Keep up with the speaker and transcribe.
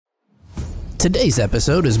Today's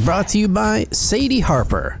episode is brought to you by Sadie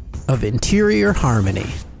Harper of Interior Harmony.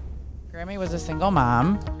 Grammy was a single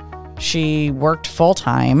mom. She worked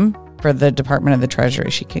full-time for the Department of the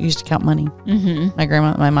Treasury. She used to count money.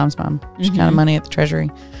 Mm-hmm. My mom's mom. She counted money at the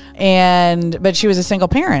Treasury. But she was a single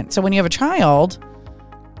parent. So when you have a child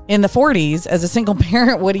in the 40s as a single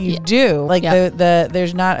parent, what do you do? Like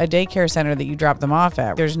there's not a daycare center that you drop them off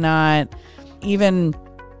at. There's not even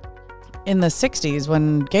in the 60s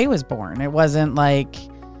when Gay was born. It wasn't like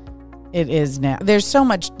it is now. There's so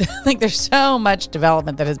much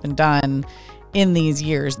development that has been done in these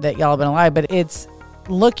years that y'all have been alive, but it's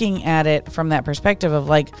looking at it from that perspective of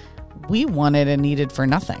like, we wanted and needed for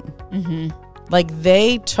nothing. Mm-hmm. Like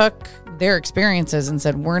they took their experiences and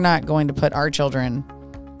said, we're not going to put our children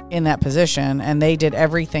in that position. And they did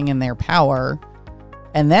everything in their power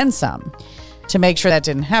and then some to make sure that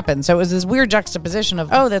didn't happen. So it was this weird juxtaposition of,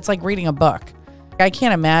 oh, that's like reading a book. I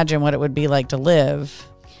can't imagine what it would be like to live.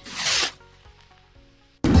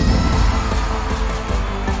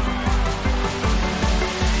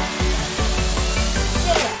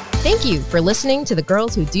 Thank you for listening to the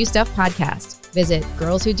Girls Who Do Stuff podcast. Visit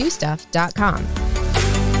girlswhodostuff.com.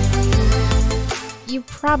 You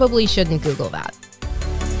probably shouldn't Google that.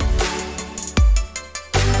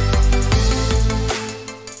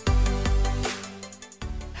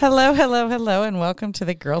 Hello, and welcome to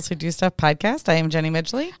the Girls Who Do Stuff podcast. I am Jenny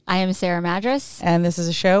Midgley. I am Sarah Madras. And this is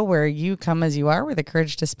a show where you come as you are with the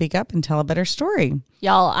courage to speak up and tell a better story.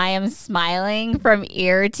 Y'all, I am smiling from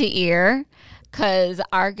ear to ear because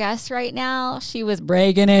our guest right now, she was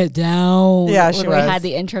breaking it down. Yeah, she when was. we had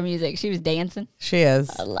the intro music. She was dancing. She is.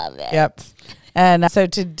 I love it. Yep. And so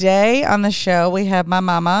today on the show, we have my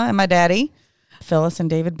mama and my daddy, Phyllis and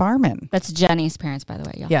David Barman. That's Jenny's parents, by the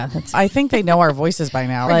way, y'all. Yeah, I think they know our voices by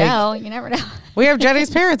now. You never know. We have Jenny's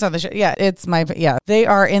parents on the show. Yeah, they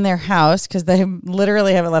are in their house because they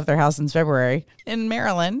literally haven't left their house since February in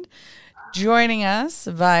Maryland, joining us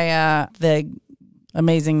via the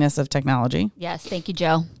amazingness of technology. Yes, thank you,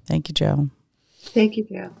 Joe. Thank you, Joe. Thank you,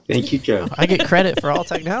 Joe. Thank you, Joe. I get credit for all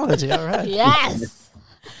technology. All right. Yes.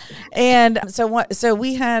 And so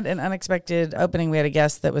we had an unexpected opening. We had a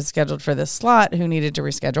guest that was scheduled for this slot who needed to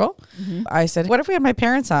reschedule. Mm-hmm. I said, what if we had my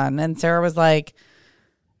parents on? And Sarah was like,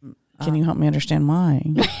 can you help me understand why?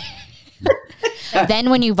 Then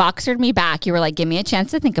when you Voxered me back, you were like, give me a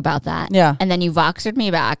chance to think about that. Yeah. And then you Voxered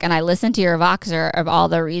me back, and I listened to your Voxer of all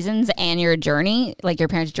the reasons and your journey, like your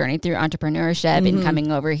parents' journey through entrepreneurship and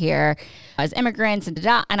coming over here as immigrants and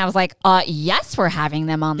da-da. And I was like, yes, we're having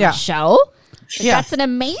them on the show. Yeah. That's an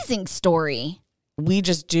amazing story. We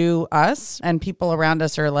just do us, and people around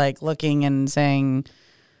us are like looking and saying,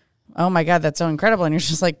 oh my God, that's so incredible. And you're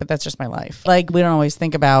just like, but that's just my life. Like, we don't always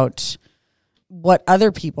think about what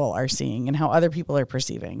other people are seeing and how other people are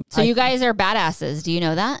perceiving. So you guys are badasses. Do you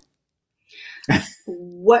know that?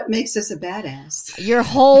 What makes us a badass? Your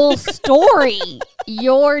whole story,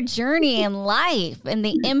 your journey in life, and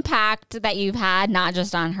the impact that you've had, not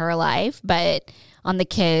just on her life, but on the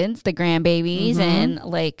kids, the grandbabies, and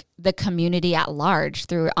like the community at large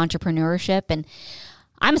through entrepreneurship. And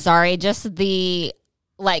I'm sorry, just the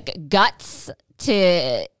like guts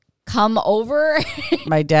to come over.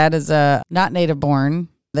 My dad is not native born.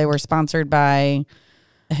 They were sponsored by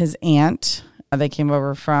his aunt. They came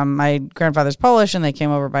over from, my grandfather's Polish, and they came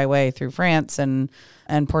over by way through France and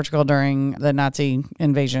Portugal during the Nazi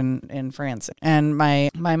invasion in France. And my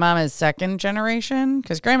mom is second generation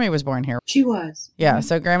because Grammy was born here. She was. Yeah,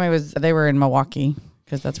 so they were in Milwaukee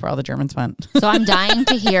because that's where all the Germans went. So I'm dying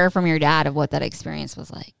to hear from your dad of what that experience was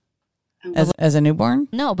like. As a newborn?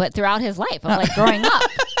 No, but throughout his life, of like growing up.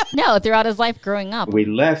 No, throughout his life growing up. We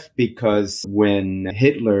left because when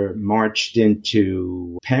Hitler marched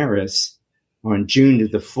into Paris on June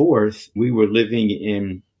the 4th, we were living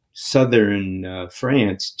in southern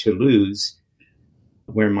France, Toulouse,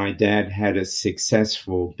 where my dad had a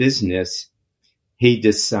successful business. He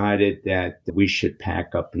decided that we should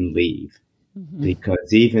pack up and leave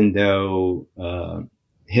because even though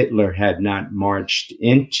Hitler had not marched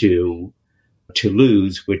into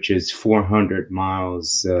Toulouse, which is 400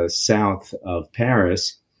 miles south of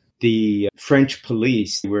Paris, the French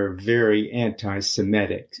police were very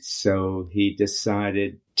anti-Semitic. So he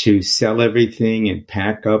decided to sell everything and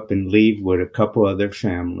pack up and leave with a couple other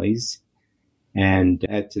families. And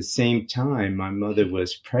at the same time, my mother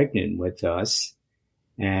was pregnant with us,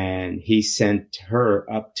 and he sent her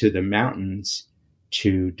up to the mountains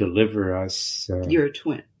to deliver us. You're a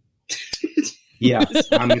twin. Yes,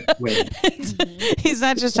 I'm a twin. He's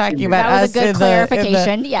not just talking about that was us a good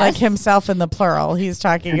clarification. Yes, like himself in the plural. He's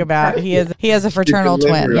talking about he has a fraternal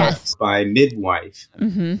twin. Yes, by midwife.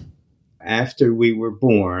 After we were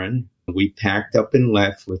born, we packed up and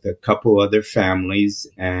left with a couple other families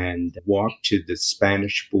and walked to the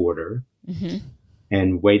Spanish border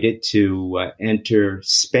and waited to enter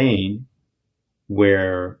Spain,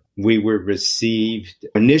 where we were received.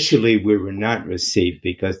 Initially, we were not received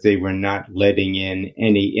because they were not letting in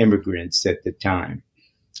any immigrants at the time.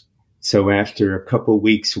 So after a couple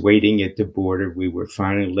weeks waiting at the border, we were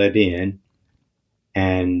finally let in.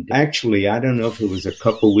 And actually, I don't know if it was a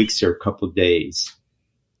couple weeks or a couple days.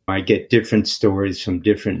 I get different stories from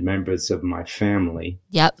different members of my family.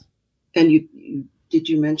 Yep. And did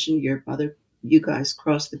you mention your mother? You guys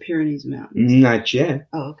crossed the Pyrenees Mountains? Not yet.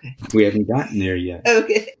 Oh, okay. We haven't gotten there yet.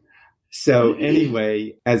 Okay. So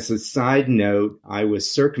anyway, as a side note, I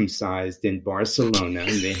was circumcised in Barcelona,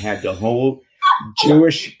 and they had the whole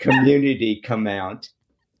Jewish community come out.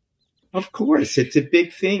 Of course, it's a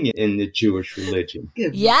big thing in the Jewish religion.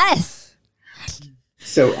 Yes.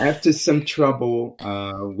 So after some trouble,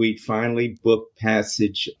 we finally booked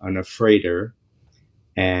passage on a freighter,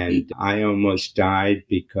 and I almost died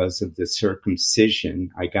because of the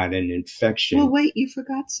circumcision. I got an infection. Well, wait, you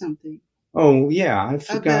forgot something. Oh, yeah, I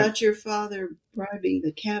forgot. About your father bribing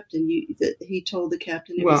the captain. He told the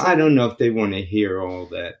captain. Well, I don't know if they want to hear all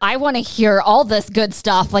that. I want to hear all this good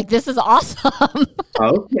stuff. Like, this is awesome.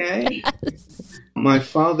 Okay. Yes. My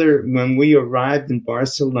father, when we arrived in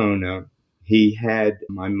Barcelona, he had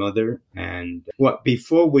my mother, and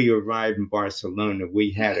before we arrived in Barcelona,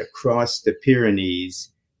 we had to cross the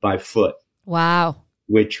Pyrenees by foot. Wow.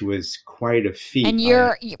 Which was quite a feat. And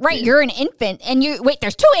you're an infant. And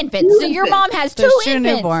there's two infants. So your mom has two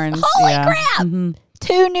infants. Newborns. Holy crap. Mm-hmm.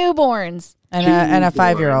 Two newborns. And a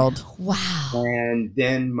 5-year-old. Wow. And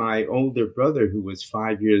then my older brother, who was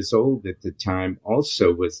 5 years old at the time,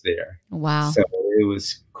 also was there. Wow. So it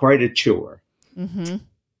was quite a chore. Mm-hmm.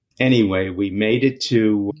 Anyway, we made it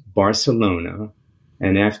to Barcelona.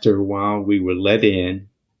 And after a while, we were let in.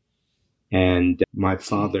 And my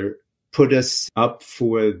father put us up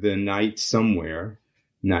for the night somewhere,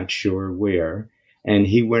 not sure where. And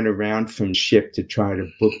he went around from ship to try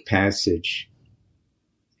to book passage.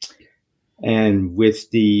 And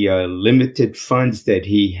with the limited funds that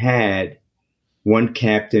he had, one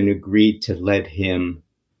captain agreed to let him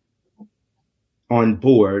on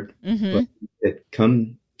board, but that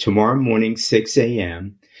come tomorrow morning, 6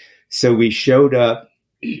 a.m. So we showed up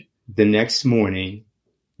the next morning,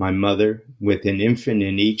 my mother with an infant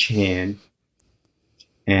in each hand,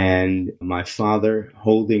 and my father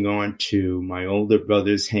holding on to my older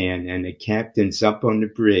brother's hand, and the captain's up on the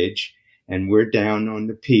bridge, and we're down on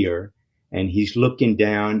the pier, and he's looking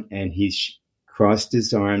down, and he's crossed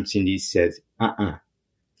his arms, and he says,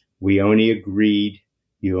 we only agreed,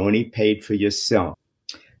 you only paid for yourself.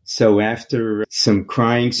 So after some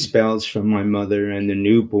crying spells from my mother and the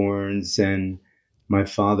newborns and my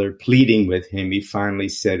father pleading with him, he finally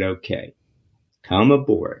said, okay, come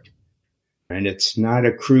aboard. And it's not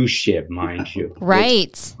a cruise ship, mind you. Right.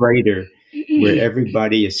 It's a freighter where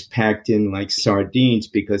everybody is packed in like sardines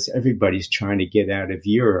because everybody's trying to get out of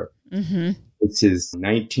Europe. Mm-hmm. This is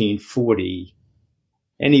 1940.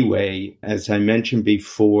 Anyway, as I mentioned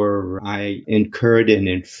before, I incurred an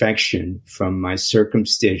infection from my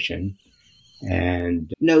circumcision.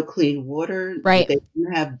 And no clean water. Right. They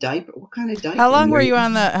didn't have diaper. What kind of diaper? How long were you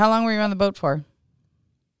on the boat for?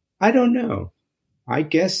 I don't know. I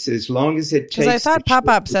guess as long as it takes. Because I thought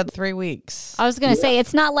Pop-Up said 3 weeks. I was going to say,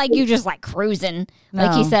 it's not like you just like cruising. No.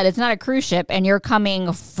 Like you said, it's not a cruise ship and you're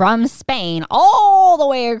coming from Spain all the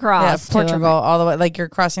way across to Portugal, all the way. Like you're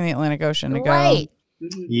crossing the Atlantic Ocean to go. Right.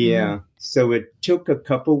 Yeah. So it took a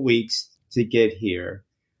couple weeks to get here.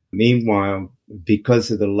 Meanwhile,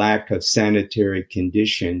 because of the lack of sanitary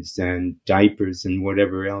conditions and diapers and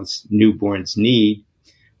whatever else newborns need,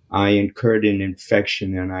 I incurred an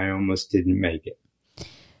infection and I almost didn't make it.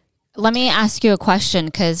 Let me ask you a question,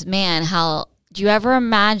 because, man, do you ever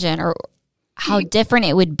imagine or how different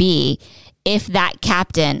it would be if that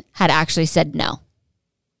captain had actually said no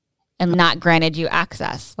and not granted you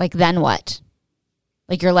access? Like, then what?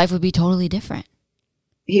 Like, your life would be totally different.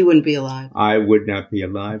 He wouldn't be alive. I would not be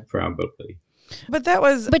alive, probably. But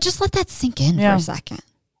just let that sink in for a second.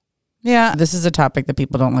 Yeah. This is a topic that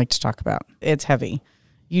people don't like to talk about. It's heavy.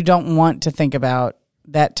 You don't want to think about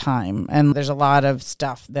that time. And there's a lot of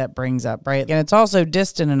stuff that brings up, right? And it's also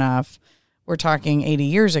distant enough. We're talking 80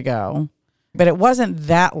 years ago, but it wasn't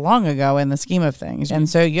that long ago in the scheme of things. And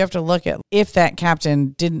so you have to look at if that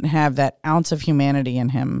captain didn't have that ounce of humanity in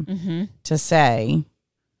him to say,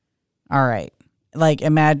 all right, like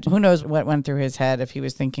imagine, who knows what went through his head if he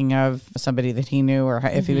was thinking of somebody that he knew or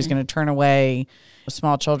if he was going to turn away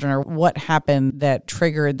small children or what happened that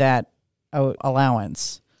triggered that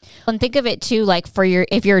allowance. And think of it too, like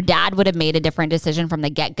if your dad would have made a different decision from the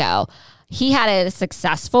get-go, he had a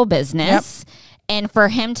successful business. Yep. And for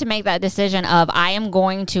him to make that decision of, I am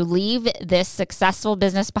going to leave this successful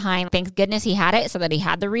business behind. Thank goodness he had it so that he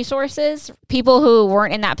had the resources. People who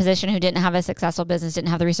weren't in that position, who didn't have a successful business, didn't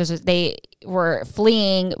have the resources, they were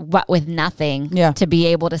fleeing with nothing to be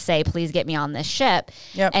able to say, please get me on this ship.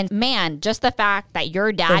 Yep. And man, just the fact that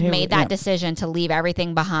your dad made that decision to leave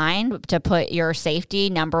everything behind, to put your safety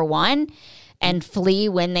number one and flee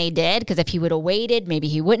when they did, because if he would have waited, maybe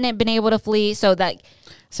he wouldn't have been able to flee. So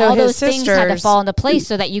all those things had to fall into place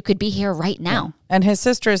so that you could be here right now. And his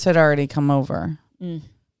sisters had already come over.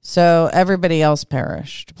 So everybody else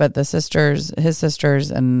perished. But his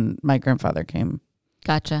sisters and my grandfather came.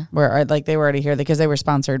 Gotcha. They were already here because they were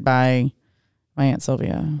sponsored by my Aunt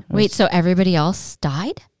Sylvia. Wait, so everybody else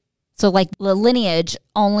died? So like the lineage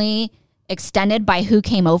only extended by who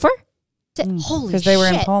came over? Holy shit. Because they were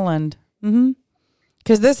in Poland.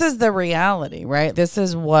 Because this is the reality, right? This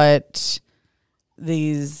is what...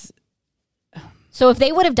 So if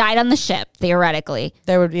they would have died on the ship, theoretically,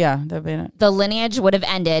 they'd be in it. The lineage would have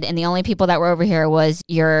ended, and the only people that were over here was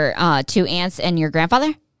your 2 aunts and your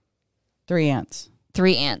grandfather? 3 aunts.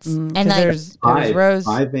 3 aunts. And there's Rose.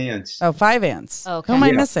 5 aunts. Oh, 5 aunts. Okay. Who am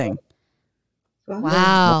I missing?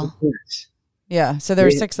 Wow. Yeah, so there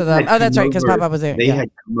were 6 of them. Oh, that's right, because Papa was there. They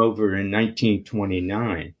had come over in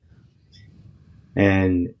 1929.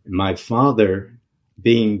 And my father...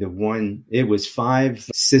 being the one, it was 5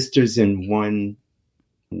 sisters and one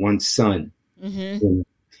son. And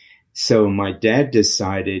so my dad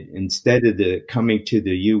decided, instead of coming to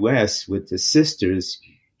the U.S. with the sisters,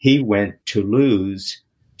 he went to Toulouse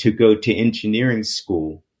to go to engineering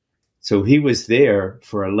school. So he was there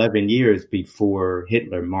for 11 years before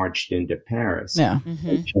Hitler marched into Paris. Yeah.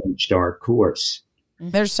 And changed our course.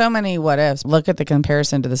 There's so many what ifs. Look at the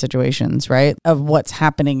comparison to the situations, right? Of what's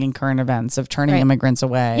happening in current events, of turning immigrants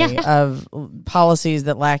away, of policies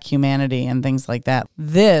that lack humanity and things like that.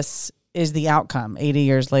 This is the outcome 80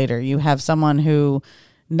 years later. You have someone who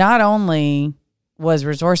not only was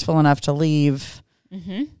resourceful enough to leave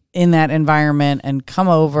in that environment and come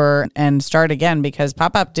over and start again, because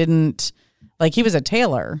Pop-Up didn't, like, he was a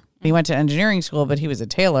tailor. He went to engineering school, but he was a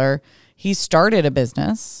tailor. He started a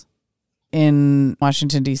business in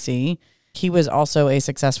Washington, D.C. He was also a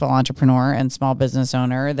successful entrepreneur and small business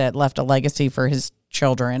owner that left a legacy for his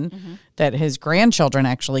children that his grandchildren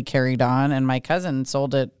actually carried on. And my cousin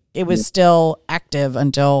sold it. It was still active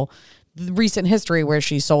until recent history where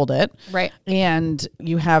she sold it. Right. And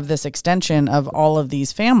you have this extension of all of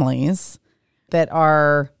these families that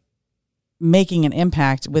are making an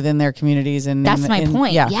impact within their communities. And that's my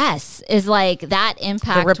point. Yeah. Yes. Is like that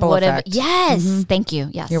impact would have. Yes. Thank you.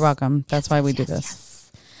 Yes. You're welcome. That's why we do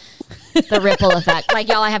this. Yes. The ripple effect. Like,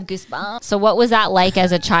 y'all, I have goosebumps. So what was that like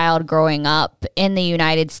as a child growing up in the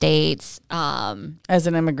United States? As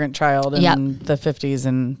an immigrant child in the 50s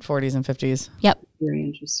and 40s and 50s. Yep. Very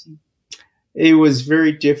interesting. It was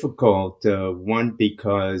very difficult. One,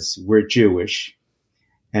 because we're Jewish.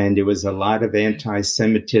 And there was a lot of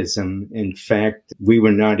anti-Semitism. In fact, we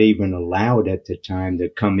were not even allowed at the time to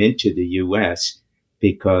come into the U.S.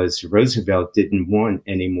 because Roosevelt didn't want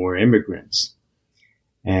any more immigrants.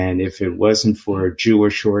 And if it wasn't for a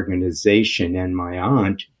Jewish organization and my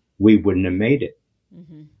aunt, we wouldn't have made it.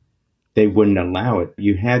 They wouldn't allow it.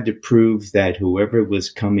 You had to prove that whoever was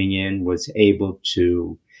coming in was able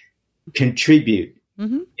to contribute.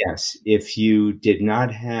 Yes. If you did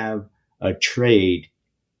not have a trade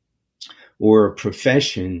or a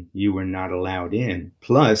profession, you were not allowed in.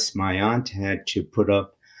 Plus, my aunt had to put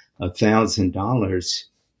up $1,000.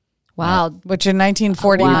 Wow. Which in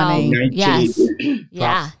 1940 money. Yes.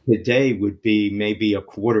 Yeah. Today would be maybe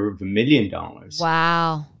 $250,000.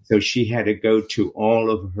 Wow. So she had to go to all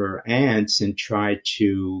of her aunts and try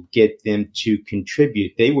to get them to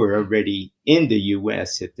contribute. They were already in the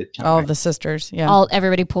U.S. at the time. All of the sisters. Yeah.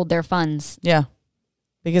 Everybody pulled their funds. Yeah.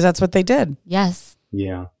 Because that's what they did. Yes.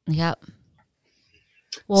 Yeah. Yep.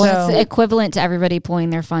 Well, it's equivalent to everybody pulling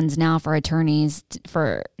their funds now for attorneys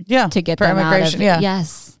to get them immigration. Out of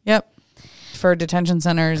yes. Yep. For detention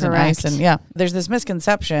centers and ICE and there's this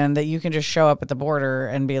misconception that you can just show up at the border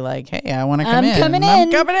and be like, hey, I want to come in.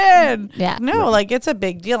 I'm coming in. Yeah. No, like it's a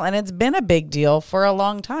big deal, and it's been a big deal for a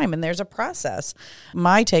long time, and there's a process.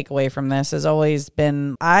 My takeaway from this has always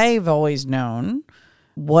been I've always known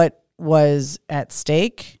what was at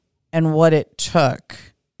stake and what it took.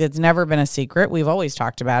 It's never been a secret. We've always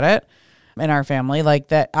talked about it. in our family, like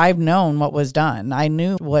that. I've known what was done. I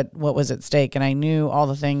knew what was at stake, and I knew all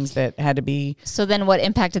the things that had to be. So then what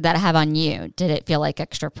impact did that have on you? Did it feel like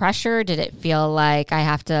extra pressure? Did it feel like I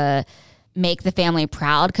have to make the family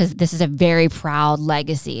proud? Because this is a very proud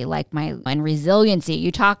legacy, like and resiliency.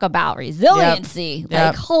 You talk about resiliency,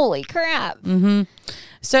 like holy crap. Mm-hmm.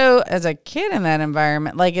 So as a kid in that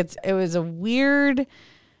environment, like it was a weird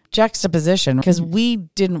juxtaposition because we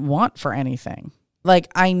didn't want for anything.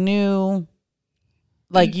 Like I knew,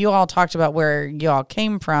 like you all talked about where you all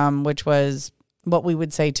came from, which was what we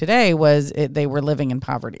would say today was they were living in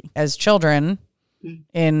poverty. As children,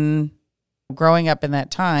 in growing up in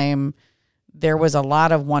that time, there was a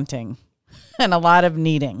lot of wanting and a lot of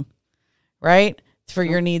needing, right? For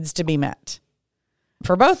your needs to be met.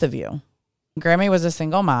 For both of you. Grammy was a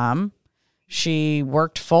single mom. She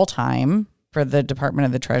worked full time for the Department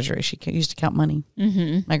of the Treasury. She used to count money.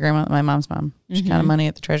 Mm-hmm. My mom's mom. She counted money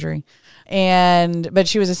at the Treasury. But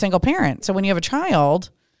she was a single parent. So when you have a child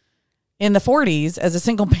in the 40s, as a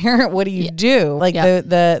single parent, what do you do? Like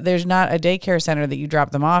there's not a daycare center that you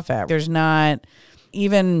drop them off at. There's not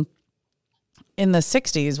even in the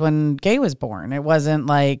 60s when Gay was born. It wasn't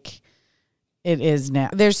like it is now.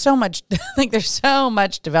 There's so much, there's so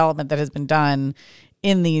much development that has been done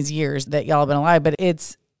in these years that y'all have been alive, but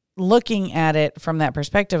it's looking at it from that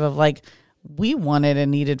perspective of like, we wanted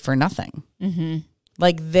and needed for nothing. Mm-hmm.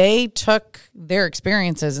 Like they took their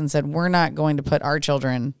experiences and said, we're not going to put our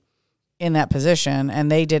children in that position.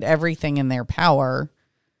 And they did everything in their power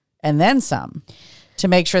and then some to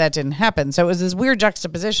make sure that didn't happen. So it was this weird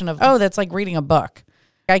juxtaposition of, that's like reading a book.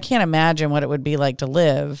 I can't imagine what it would be like to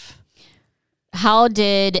live. How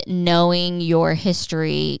did knowing your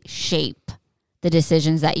history shape the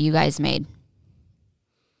decisions that you guys made?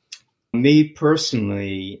 Me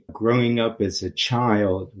personally, growing up as a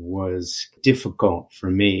child was difficult for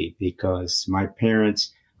me because my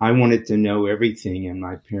parents, I wanted to know everything, and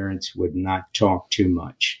my parents would not talk too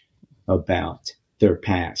much about their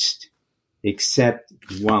past, except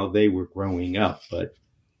while they were growing up.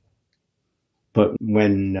 But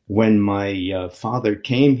when my father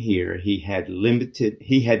came here, he had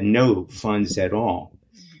no funds at all.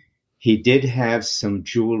 He did have some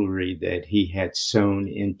jewelry that he had sewn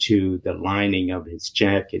into the lining of his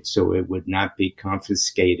jacket so it would not be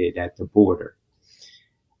confiscated at the border.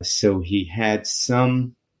 So he had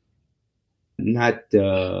some, not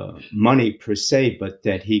money per se, but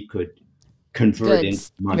that he could convert into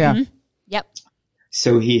money. Yeah. Yep.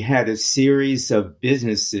 So he had a series of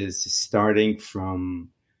businesses starting from,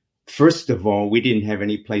 first of all, we didn't have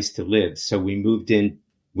any place to live. So we moved in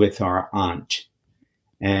with our aunt.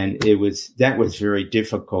 And that was very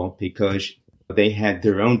difficult because they had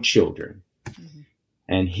their own children. Mm-hmm.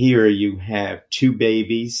 And here you have two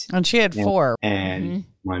babies. And she had 4. And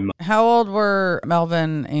my mom. How old were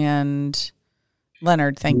Melvin and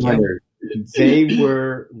Leonard? Thank you. They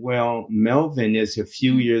were, Melvin is a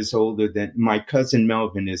few years older than, my cousin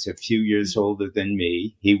Melvin is a few years older than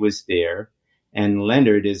me. He was there. And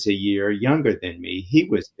Leonard is a year younger than me. He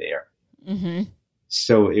was there. Mm-hmm.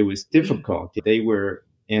 So it was difficult. They were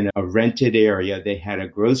in a rented area. They had a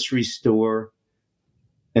grocery store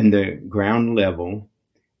in the ground level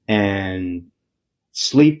and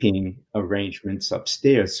sleeping arrangements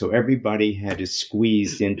upstairs. So everybody had to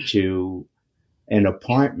squeeze into an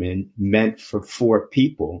apartment meant for 4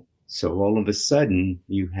 people. So all of a sudden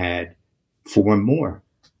you had 4 more.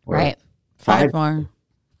 Right. 5 more.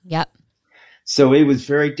 Yep. So it was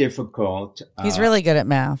very difficult. He's really good at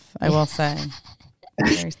math, I will say.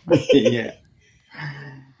 Yeah.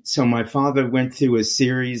 So my father went through a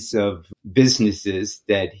series of businesses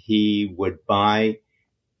that he would buy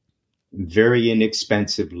very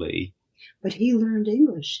inexpensively. But he learned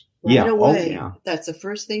English right away. Oh, yeah. That's the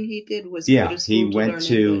first thing he did was go to school. He went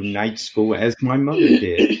to English. Night school, as my mother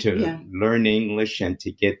did, to learn English and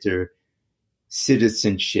to get their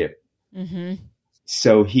citizenship. Mm-hmm.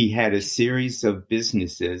 So he had a series of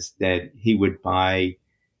businesses that he would buy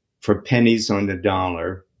for pennies on the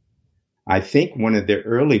dollar. I think one of the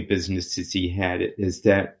early businesses he had is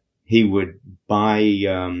that he would buy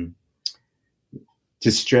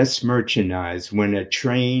distressed merchandise. When a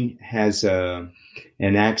train has an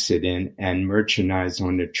accident and merchandise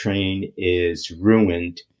on the train is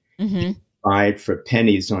ruined, mm-hmm. buy it for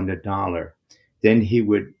pennies on the dollar. Then he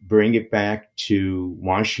would bring it back to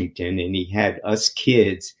Washington, and he had us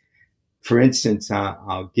kids. For instance,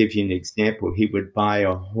 I'll give you an example. He would buy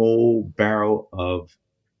a whole barrel of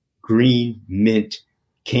green mint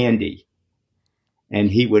candy, and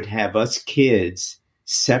he would have us kids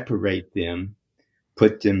separate them,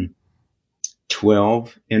 put them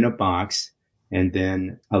 12 in a box, and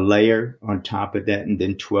then a layer on top of that, and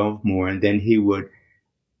then 12 more. And then he would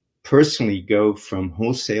personally go from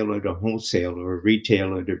wholesaler to wholesaler or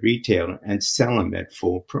retailer to retailer and sell them at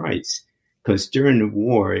full price. Because during the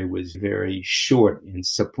war, it was very short in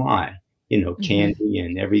supply, candy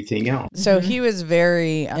and everything else. So he was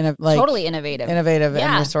very totally innovative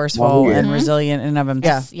and resourceful and resilient in of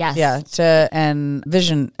himself. Yes. Yeah. And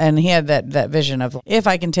vision. And he had that vision of, if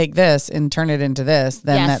I can take this and turn it into this,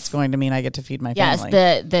 then that's going to mean I get to feed my family.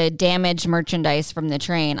 Yes. The damaged merchandise from the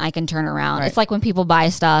train, I can turn around. Right. It's like when people buy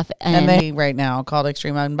stuff and they right now called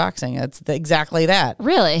Extreme Unboxing. It's exactly that.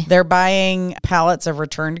 Really? They're buying pallets of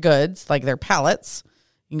returned goods, like they're pallets.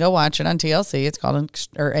 You can go watch it on TLC. It's called,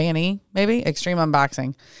 or A&E, maybe, Extreme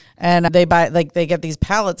Unboxing. And they get these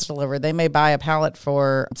pallets delivered. They may buy a pallet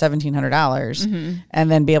for $1,700 and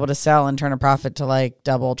then be able to sell and turn a profit to like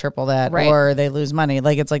double, triple that, or they lose money.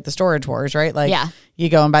 Like it's like the storage wars, right? Like you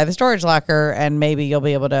go and buy the storage locker and maybe you'll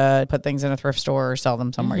be able to put things in a thrift store or sell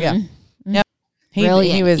them somewhere. Yeah. Yep.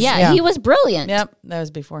 Brilliant. He was, he was brilliant. Yep. That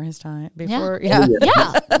was before his time.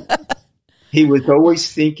 Yeah. He was always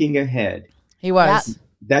thinking ahead. He was. Yep.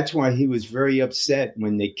 That's why he was very upset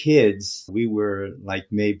when the kids, we were like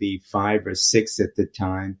maybe 5 or 6 at the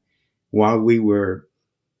time, while we were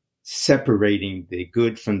separating the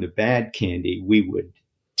good from the bad candy, we would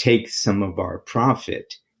take some of our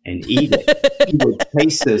profit and eat it. He would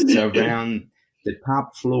chase us around the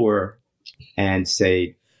top floor and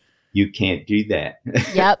say, "You can't do that."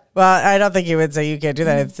 Yep. Well, I don't think he would say you can't do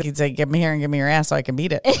that. He'd say, "Give me here and give me your ass so I can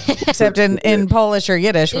beat it." Except in Polish or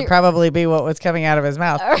Yiddish would probably be what was coming out of his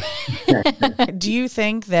mouth. Do you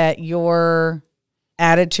think that your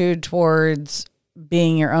attitude towards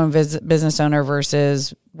being your own business owner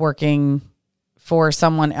versus working for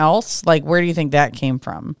someone else, like where do you think that came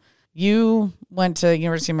from? You went to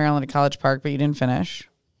University of Maryland at College Park, but you didn't finish,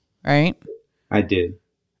 right? I did.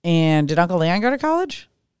 And did Uncle Leon go to college?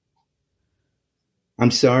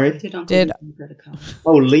 I'm sorry? Did go to college?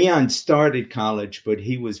 Oh, Leon started college, but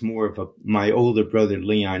he was more of my older brother,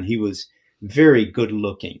 Leon. He was very good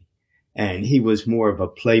looking and he was more of a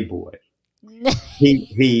playboy.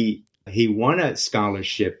 He won a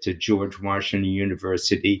scholarship to George Washington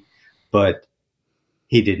University, but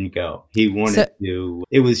he didn't go. He wanted to,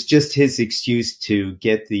 it was just his excuse to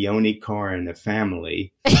get the only car in the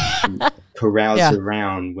family and carouse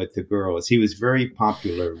around with the girls. He was very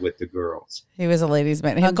popular with the girls. He was a ladies'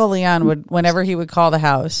 man. Uncle Leon would, whenever he would call the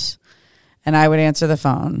house and I would answer the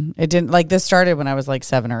phone, it didn't, like this started when I was like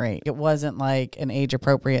 7 or 8. It wasn't like an age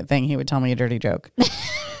appropriate thing. He would tell me a dirty joke.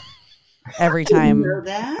 Every time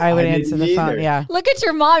I would answer the phone. Yeah. Look at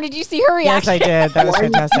your mom. Did you see her reaction? Yes, I did. That was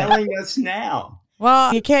fantastic. Why are you telling us now?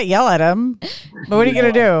 Well, you can't yell at him. But what are you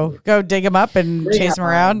going to do? Go dig him up and chase him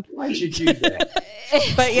around? Why should you do that?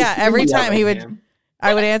 But yeah, every time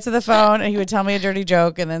I would answer the phone and he would tell me a dirty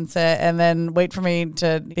joke and then wait for me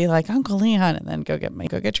to be like, Uncle Leon, and then go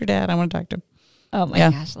get your dad. I want to talk to him. Oh my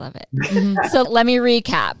gosh, love it. So let me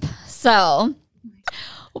recap. So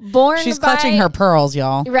she's clutching her pearls,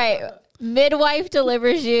 y'all. Right. Midwife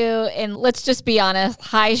delivers you in, let's just be honest,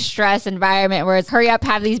 high stress environment where it's hurry up,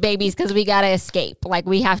 have these babies because we got to escape. Like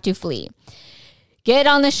we have to flee. Get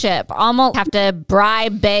on the ship. Almost have to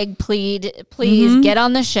bribe, beg, plead, please get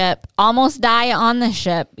on the ship. Almost die on the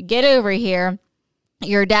ship. Get over here.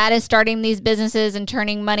 Your dad is starting these businesses and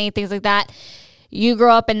turning money, things like that. You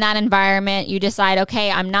grow up in that environment. You decide,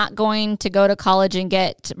 okay, I'm not going to go to college and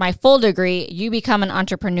get my full degree. You become an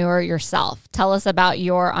entrepreneur yourself. Tell us about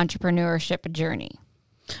your entrepreneurship journey.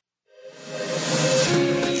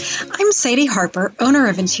 I'm Sadie Harper, owner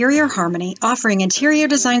of Interior Harmony, offering interior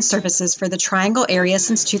design services for the Triangle area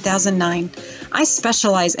since 2009. I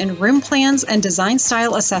specialize in room plans and design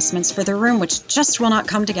style assessments for the room which just will not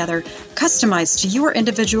come together, customized to your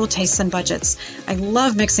individual tastes and budgets. I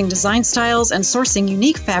love mixing design styles and sourcing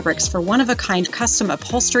unique fabrics for one-of-a-kind custom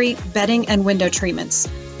upholstery, bedding, and window treatments.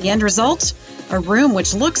 The end result? A room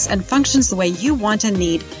which looks and functions the way you want and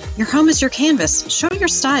need. Your home is your canvas. Show your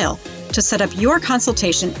style. To set up your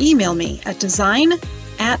consultation, email me at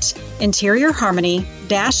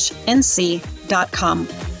design@interiorharmony-nc.com.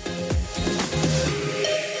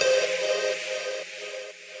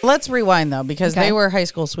 Let's rewind though, because they were high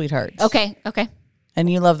school sweethearts. Okay. And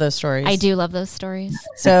you love those stories. I do love those stories.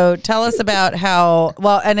 So tell us about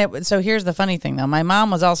so here's the funny thing though. My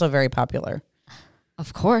mom was also very popular.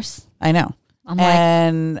 Of course. I know.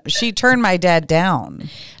 And she turned my dad down.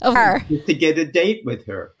 Her. To get a date with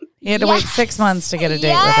her. You had to wait 6 months to get a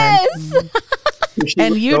date with her.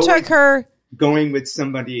 And you took her going with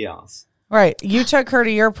somebody else. Right. You took her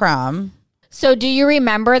to your prom. So do you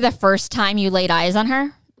remember the first time you laid eyes on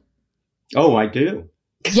her? Oh, I do.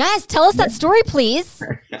 Yes, tell us that story, please.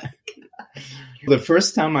 The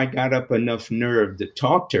first time I got up enough nerve to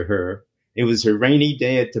talk to her, it was a rainy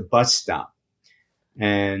day at the bus stop.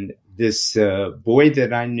 And this boy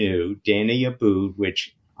that I knew, Danny Aboud,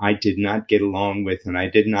 which I did not get along with and I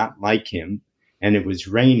did not like him, and it was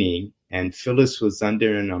raining, and Phyllis was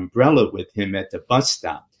under an umbrella with him at the bus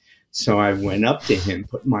stop. So I went up to him,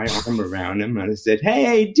 put my arm around him, and I said,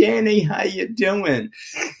 "Hey, Danny, how you doing?"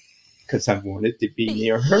 Because I wanted to be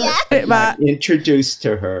near her. I introduced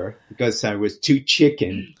to her because I was too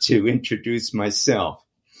chicken to introduce myself.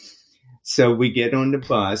 So we get on the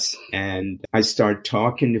bus and I start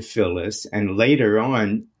talking to Phyllis. And later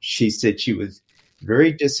on, she said she was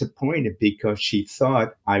very disappointed because she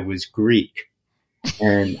thought I was Greek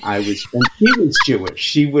and she was Jewish.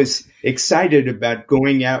 She was excited about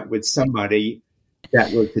going out with somebody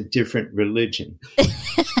that was a different religion.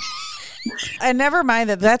 And never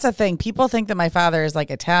mind that's a thing. People think that my father is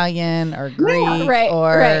like Italian or Greek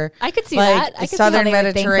right. I could see like that. I could Southern see how they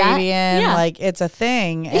would think that. Mediterranean. Yeah. Like it's a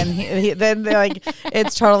thing. And then they're like,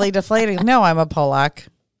 it's totally deflating. No, I'm a Polak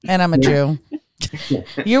and I'm a Jew.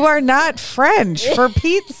 You are not French, for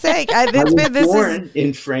Pete's sake. I was born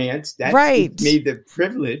in France. That gives me the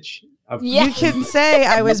privilege of. You can say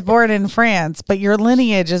I was born in France, but your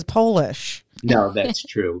lineage is Polish. No, that's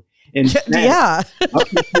true. In fact, up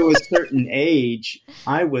until a certain age,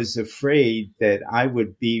 I was afraid that I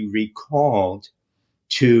would be recalled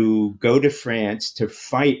to go to France to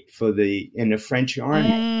fight in the French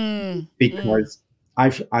army because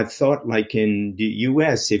I thought, like in the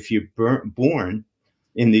U.S., if you're born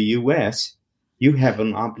in the U.S., you have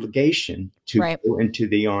an obligation to go into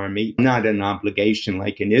the army. Not an obligation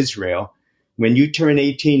like in Israel. When you turn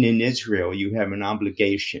 18 in Israel, you have an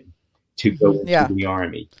obligation to go into the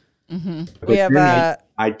army. Mm-hmm. But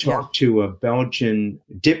I talked to a Belgian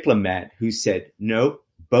diplomat who said, no,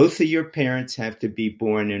 both of your parents have to be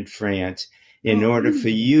born in France in order for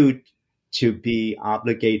you to be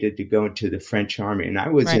obligated to go into the French army. And I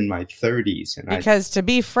was in my 30s. And because to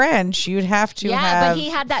be French, you'd have to have but he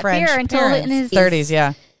had that French fear until parents. in his 30s,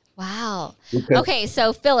 yeah. Wow. Okay,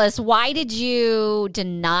 so Phyllis, why did you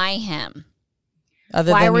deny him?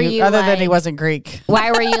 Other than he wasn't Greek.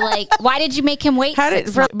 Why were you like, why did you make him wait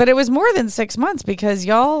 6 months? But it was more than 6 months because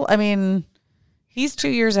y'all, I mean, he's 2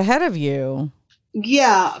 years ahead of you.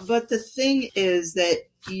 Yeah, but the thing is that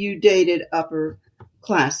you dated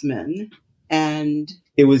upperclassmen, and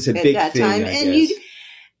it was a big that thing. Time, I and guess.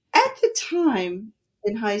 At the time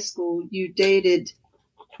in high school, you dated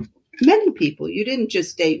many people. You didn't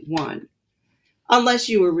just date one, unless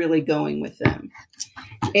you were really going with them.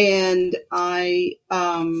 And I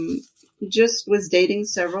just was dating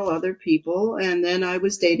several other people, and then I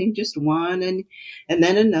was dating just one, and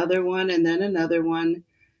then another one, and then another one,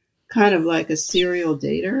 kind of like a serial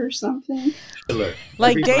dater or something.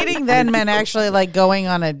 Like dating then meant actually like going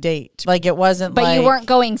on a date. Like it wasn't But you weren't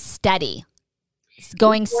going steady.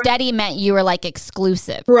 Going steady meant you were like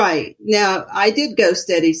exclusive. Right. Now, I did go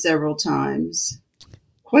steady several times,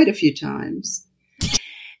 quite a few times.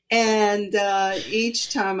 And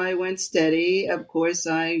each time I went steady, of course,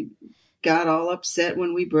 I got all upset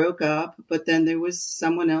when we broke up, but then there was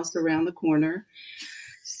someone else around the corner.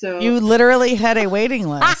 So you literally had a waiting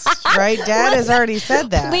list, right? Dad has already said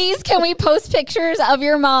that. Please, can we post pictures of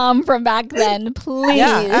your mom from back then, please?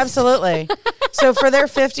 Yeah, absolutely. So for their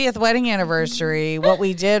 50th wedding anniversary, what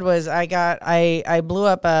we did was I blew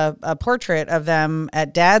up a portrait of them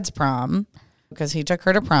at Dad's prom, because he took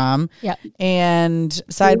her to prom. Yep. And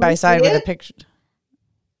side by side with a picture.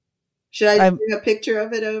 Should I bring a picture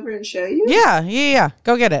of it over and show you? Yeah.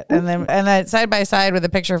 Go get it. And then side by side with a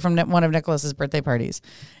picture from one of Nicholas's birthday parties.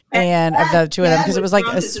 And of the two of them, because it was like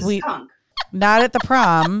a sweet, not at the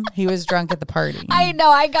prom. He was drunk at the party. I know.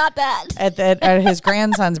 I got that. At his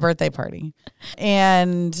grandson's birthday party.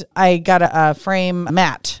 And I got a frame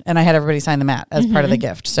mat, and I had everybody sign the mat as part of the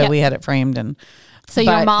gift. So we had it framed and. So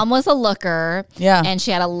your mom was a looker, and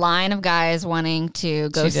she had a line of guys wanting to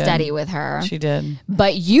go steady with her. She did.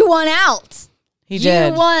 But you won out. He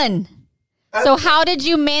did. You won. So how did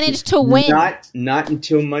you manage to win? Not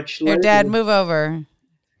until much later. Here, Dad, move over.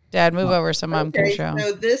 Dad, move over so Mom can show.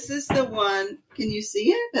 So this is the one. Can you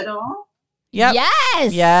see it at all? Yep.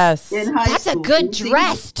 Yes. In high That's school. a good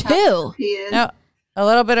dress, too. No, a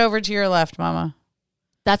little bit over to your left, Mama.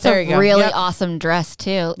 That's a really awesome dress,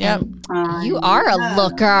 too. Yep. You are a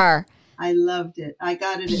looker. I loved it. I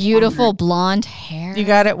got it. Beautiful blonde hair. You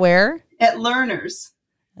got it where? At Learners.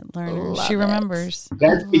 At Learners. She remembers.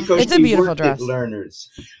 That's because it's a beautiful dress. At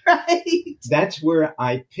Learners. Right. That's where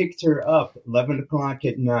I picked her up 11 o'clock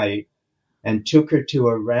at night and took her to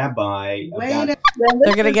a rabbi. They're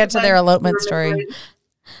going to get to their elopement story.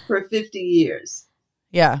 For 50 years.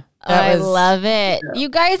 Yeah. I love it. You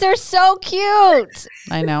guys are so cute.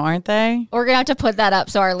 I know, aren't they? We're going to have to put that up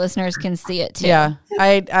so our listeners can see it too. Yeah.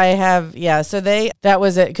 I have, yeah. So that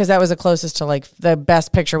was it, because that was the closest to like the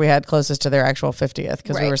best picture we had closest to their actual 50th,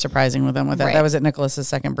 because we were surprising with them with that. Right. That was at Nicholas's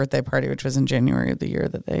second birthday party, which was in January of the year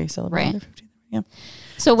that they celebrated their 50th. Yeah.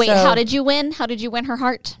 So wait, how did you win? How did you win her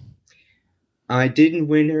heart? I didn't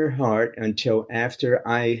win her heart until after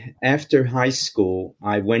high school.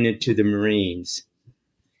 I went into the Marines.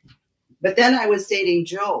 But then I was dating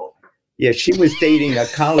Joel. Yeah, she was dating a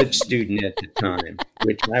college student at the time,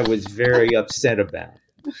 which I was very upset about.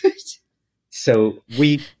 So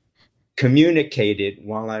we communicated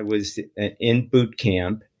while I was in boot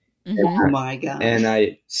camp. Oh my God. And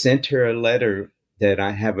I sent her a letter that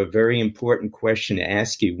I have a very important question to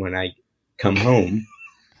ask you when I come home,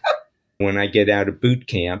 when I get out of boot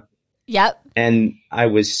camp. Yep. And I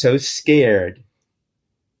was so scared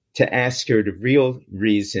to ask her the real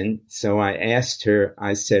reason. So I asked her,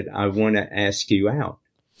 I said, I want to ask you out.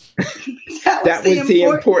 That was the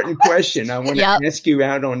important question. I want to ask you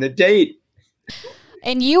out on a date.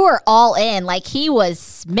 And you were all in, like he was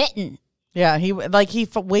smitten. Yeah, he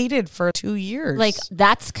waited for 2 years. Like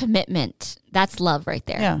that's commitment. That's love right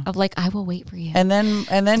there. Yeah. Of like, I will wait for you. And then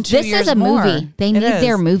 2 this years is a more. movie. They need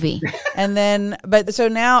their movie. And then, but so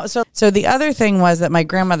now, so the other thing was that my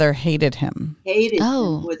grandmother hated him. Hated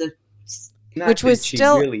him with a... Not which was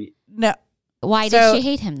still really, no. Why did she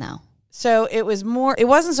hate him though? So it was more. It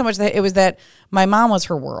wasn't so much that it was that my mom was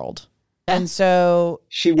her world, and so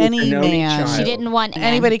she was any man, she didn't want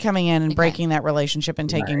anybody coming in and breaking that relationship and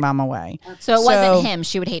taking mom away. So it wasn't him.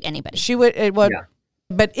 She would hate anybody. She would. It would. Yeah.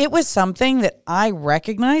 But it was something that I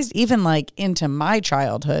recognized even like into my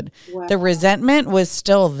childhood. Wow. The resentment was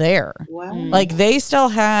still there. Wow. Like they still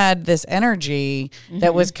had this energy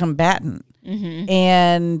that was combatant. Mm-hmm.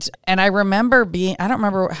 And I remember I don't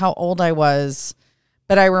remember how old I was,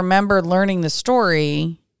 but I remember learning the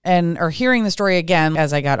story or hearing the story again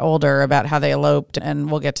as I got older about how they eloped, and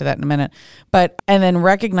we'll get to that in a minute. And then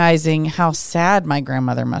recognizing how sad my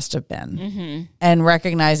grandmother must have been, and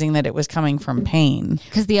recognizing that it was coming from pain.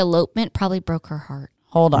 Because the elopement probably broke her heart.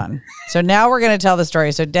 Hold on. So now we're going to tell the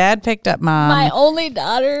story. So Dad picked up Mom. My only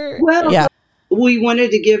daughter. Well, yeah. We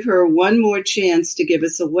wanted to give her one more chance to give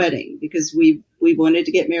us a wedding because we wanted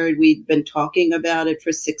to get married. We'd been talking about it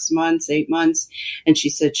for 6 months, 8 months. And she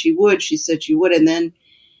said she would. She said she would. And then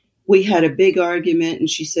we had a big argument. And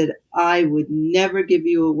she said, I would never give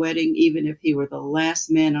you a wedding, even if he were the last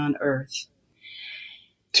man on earth.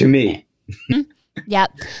 To me.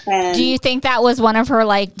 Yep. And do you think that was one of her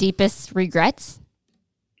like deepest regrets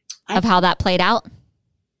of how that played out?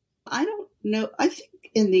 I don't know. I think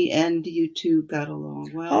in the end, you two got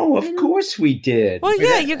along well. Oh, of course we did. Well,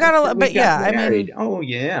 yeah, you got along, but yeah, I mean, oh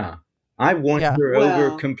yeah, I won her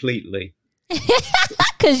over completely.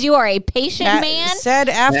 Because you are a patient man. Said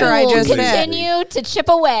after I just continue to chip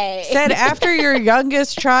away. Said after your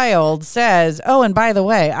youngest child says, "Oh, and by the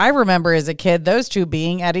way, I remember as a kid those two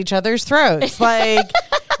being at each other's throats." Like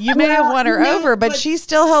you may have won her over, but she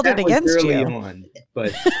still held it against you. On,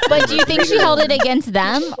 but do you think she held it against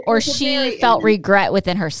them, or she felt regret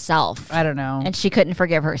within herself? I don't know, and she couldn't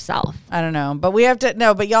forgive herself. I don't know, but we have to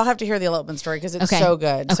but y'all have to hear the elopement story because it's so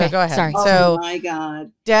good. Okay. So go ahead. Sorry. So, oh my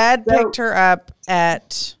God, Dad picked her up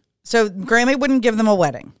so Grammy wouldn't give them a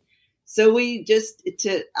wedding. So we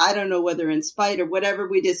I don't know whether in spite or whatever,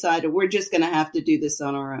 we decided we're just going to have to do this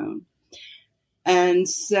on our own. And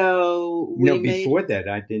so before that,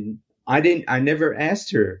 I never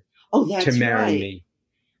asked her to marry me.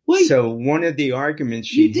 Well, so one of the arguments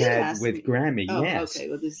she had with Grammy, yes. Okay,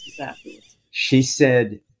 well, this is afterwards. She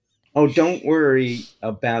said, oh, don't worry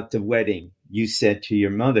about the wedding. You said to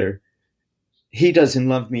your mother, he doesn't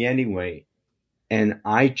love me anyway. And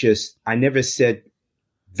I never said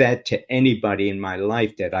that to anybody in my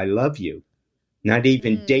life, that I love you, not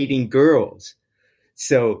even dating girls.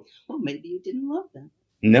 So, well, maybe you didn't love them.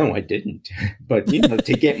 No, I didn't. But,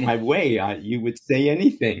 to get my way, you would say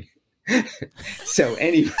anything. So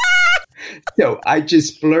anyway, so I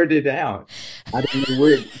just blurted out. I don't know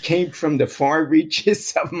where it came from, the far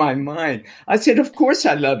reaches of my mind. I said, of course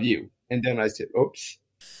I love you. And then I said, oops.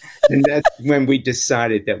 And that's when we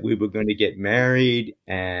decided that we were going to get married.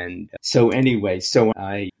 And so anyway,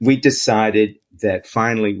 we decided that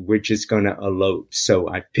finally we're just going to elope. So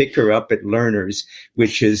I pick her up at Lerner's,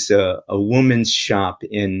 which is a woman's shop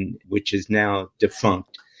which is now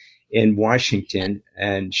defunct in Washington.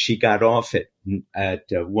 And she got off at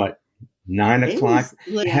 9 o'clock,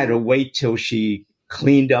 had to wait till she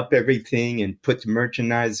cleaned up everything and put the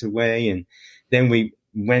merchandise away. And then we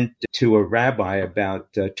went to a rabbi about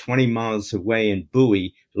 20 miles away in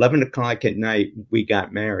Bowie. 11 o'clock at night, we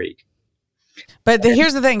got married. But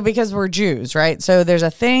here's the thing, because we're Jews, right? So there's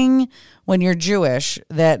a thing when you're Jewish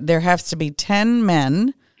that there has to be 10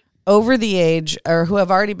 men over the age or who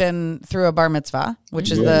have already been through a bar mitzvah,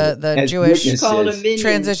 which is the As Jewish witnesses. Called a minyan.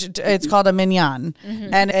 transition. It's called a minyan.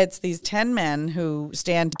 And it's these 10 men who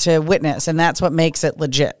stand to witness, and that's what makes it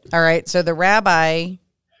legit. All right. So the rabbi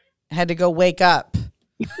had to go wake up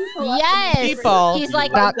Yes. People. He's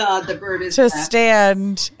like, Oh God, the bird is to back.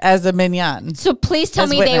 stand as a minyan. so please tell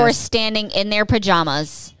As me they were witness. standing in their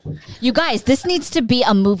pajamas. You guys, this needs to be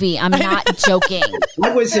a movie. I'm not joking.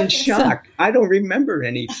 I was in shock. I don't remember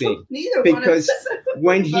anything. Neither one of Because us.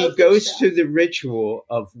 when he Both goes in to shock. the ritual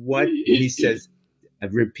of what he says,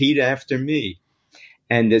 repeat after me.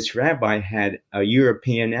 And this rabbi had a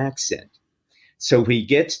European accent. So he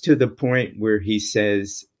gets to the point where he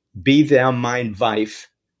says, be thou mine wife.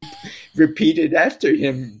 Repeat it after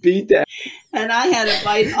him. Be thou. And I had a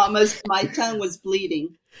bite, almost my tongue was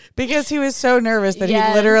bleeding. Because he was so nervous that Yes.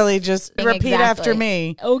 he literally just repeat Exactly. after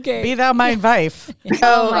me. Okay. Be thou mine wife.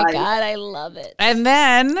 Oh my Right. God, I love it. And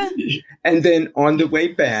then And then on the way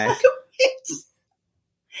back,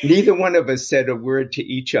 neither one of us said a word to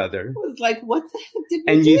each other. I was like, what the heck did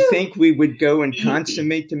we And do? you think we would go and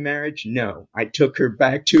consummate the marriage? No. I took her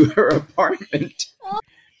back to her apartment.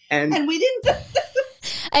 And And we didn't.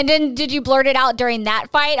 And then did you blurt it out during that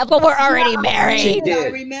fight? But we're already She married. did. I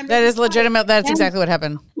remember that is the legitimate. That's And- exactly what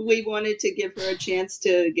happened. we wanted to give her a chance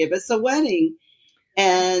to give us a wedding.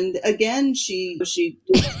 And again, she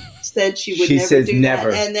said she would She never says do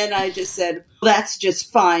never. that. And then I just said, that's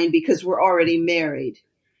just fine because we're already married.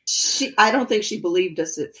 I don't think she believed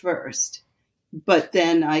us at first. But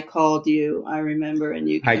then I called you, I remember, and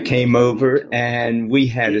you I came over and we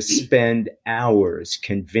had to spend hours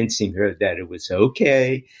convincing her that it was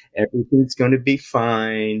okay. Everything's going to be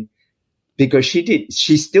fine. Because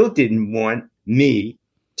she still didn't want me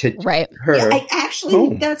to Right. her Yeah, I actually,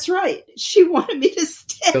 home. that's right. She wanted me to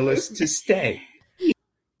stay. Phyllis to stay.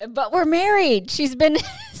 But we're married. She's been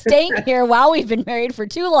staying here while we've been married for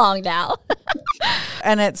too long now.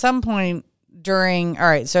 And at some point during, all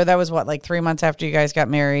right, so that was what, like 3 months after you guys got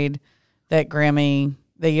married, that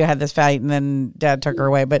you had this fight and then Dad took her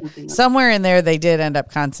away. But somewhere in there, they did end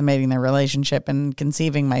up consummating their relationship and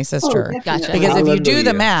conceiving my sister. Gotcha. Because if you do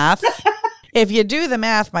the Hallelujah.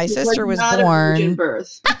 math, my sister was not a virgin born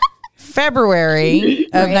birth. February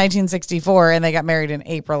of 1964 and they got married in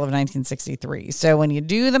April of 1963. So when you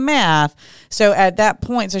do the math, so at that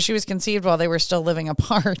point, so she was conceived while they were still living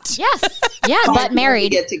apart. Yes. Yeah, Hard but to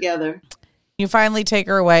married. get together. You finally take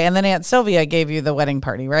her away, and then Aunt Sylvia gave you the wedding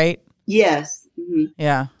party, right? Yes. Mhm.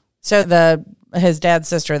 Yeah. So his dad's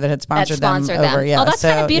sister that had That sponsored sponsor them over. Yeah. Oh, that's so,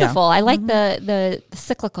 kind of beautiful. Yeah. I like the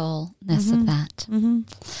cyclicalness of that.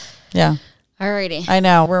 Yeah. Alrighty. I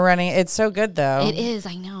know. We're running. It's so good though. It is.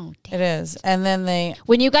 I know. Damn. It is. And then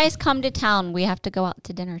When you guys come to town, we have to go out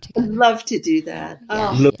to dinner I'd together. love to do that.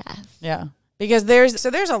 Oh, Look. Yes. yeah. Because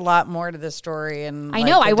there's a lot more to this story, and I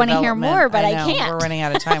know, the I wanna hear development. more, but I know, can't. We're running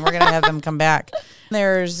out of time. We're gonna have them come back.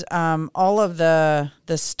 There's all of the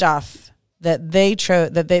stuff that they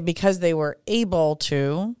chose because they were able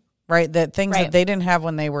to, right? That things Right. that they didn't have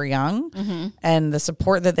when they were young, and the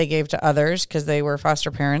support that they gave to others because they were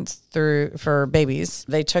foster parents for babies.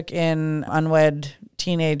 They took in unwed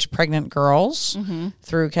teenage pregnant girls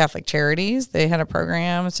through Catholic Charities. They had a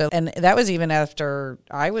program. And that was even after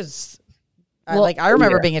I was. Well- I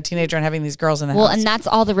remember being a teenager and having these girls in the Well, house. and that's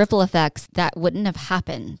all the ripple effects that wouldn't have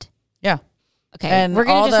happened. Yeah. Okay. And we're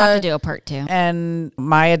all gonna just have the- to do a part 2. And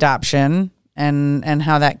my adoption and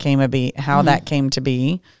how that came that came to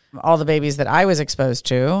be, all the babies that I was exposed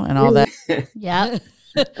to and all that. Yeah.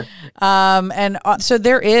 So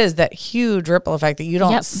there is that huge ripple effect that you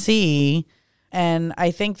don't Yep. see. And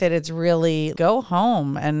I think that it's really go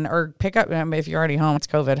home or pick up, if you're already home, it's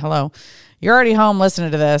COVID. Hello. You're already home listening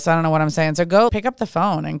to this. I don't know what I'm saying. So go pick up the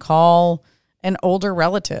phone and call an older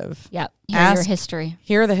relative. Yep. Hear your Ask- history.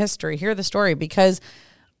 Hear the history, hear the story, because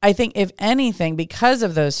I think if anything, because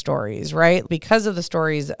of those stories, right? Because of the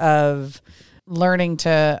stories of learning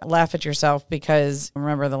to laugh at yourself, because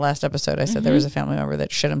remember the last episode I said there was a family member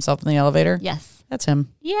that shit himself in the elevator? Yes. That's him.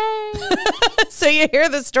 Yay. So you hear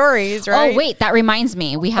the stories, right? Oh, wait. That reminds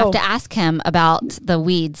me. We have Oh. to ask him about the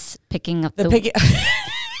weeds picking up the Piggy.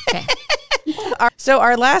 Okay. So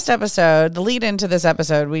our last episode, the lead into this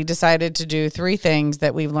episode, we decided to do 3 things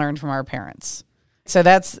that we've learned from our parents. So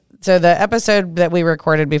the episode that we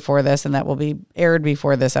recorded before this and that will be aired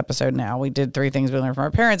before this episode now, we did 3 things we learned from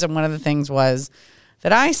our parents. And one of the things was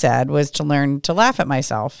that I said was to learn to laugh at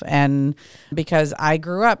myself. And because I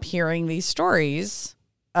grew up hearing these stories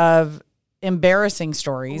of embarrassing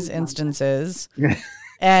stories, instances.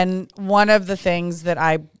 And one of the things that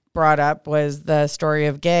I brought up was the story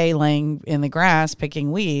of Gay laying in the grass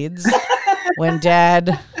picking weeds when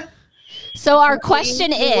Dad. So our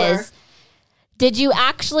question is, did you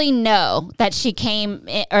actually know that she came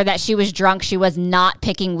or that she was drunk? She was not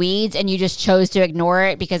picking weeds and you just chose to ignore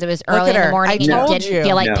it because it was early in the morning and you didn't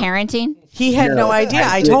feel like parenting? He had no idea.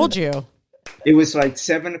 I told you. It was like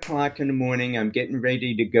 7 o'clock in the morning. I'm getting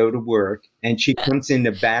ready to go to work. And she comes in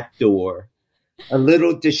the back door, a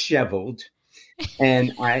little disheveled.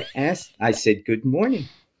 And I said, good morning.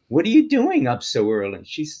 What are you doing up so early?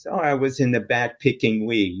 She said, I was in the back picking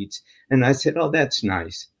weeds. And I said, that's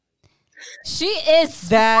nice. She is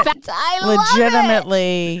that I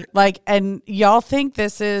legitimately like, and y'all think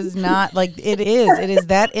this is not like it is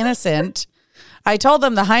that innocent. I told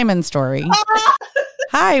them the Hyman story.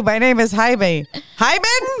 Hi, my name is Hyman.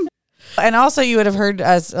 Hyman? And also you would have heard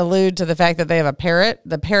us allude to the fact that they have a parrot.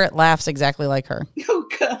 The parrot laughs exactly like her. Oh,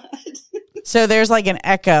 God. So there's like an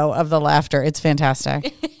echo of the laughter. It's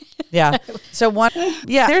fantastic. Yeah. So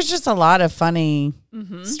there's just a lot of funny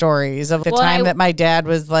stories of the time that my dad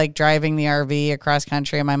was like driving the RV across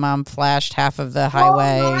country and my mom flashed half of the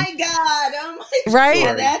highway. Oh my God. Right?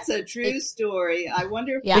 Yeah, that's a true story. I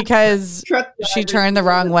wonder if because she turned the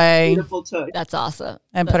wrong way. That's awesome.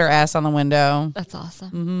 And put her ass on the window. That's awesome.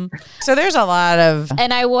 Mm-hmm. So there's a lot of.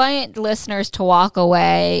 And I want listeners to walk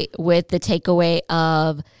away with the takeaway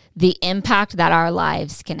of the impact that our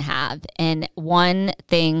lives can have. And one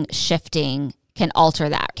thing shifting can alter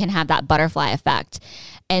that, can have that butterfly effect.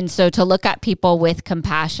 And so to look at people with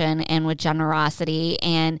compassion and with generosity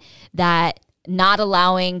and that not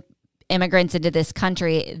allowing immigrants into this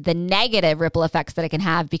country, the negative ripple effects that it can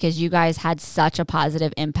have because you guys had such a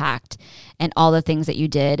positive impact and all the things that you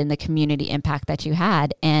did and the community impact that you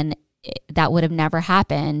had. And that would have never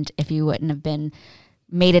happened if you wouldn't have been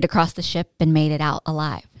made it across the ship and made it out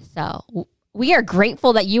alive. So we are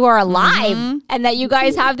grateful that you are alive and that you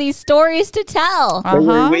guys have these stories to tell. So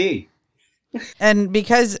were we. And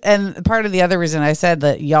part of the other reason I said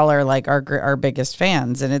that y'all are like our biggest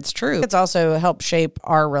fans, and it's true. It's also helped shape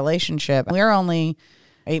our relationship. We're only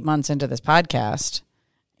 8 months into this podcast,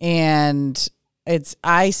 and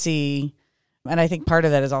I see, and I think part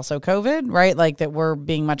of that is also COVID, right? Like that we're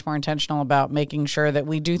being much more intentional about making sure that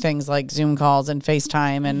we do things like Zoom calls and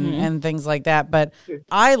FaceTime and things like that. But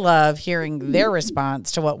I love hearing their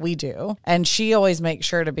response to what we do. And she always makes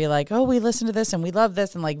sure to be like, oh, we listen to this and we love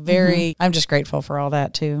this. And like I'm just grateful for all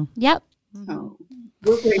that too. Yep. Oh,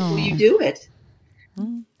 we're grateful you do it.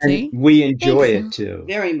 See? And we enjoy it too.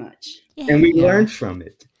 Very much. And we learn from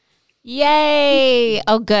it. Yay.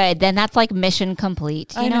 Oh, good. Then that's like mission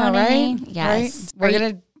complete. You know what right? I mean? Yes. Right? We're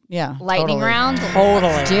going to, lightning round?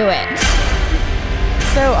 Totally. Let's do it.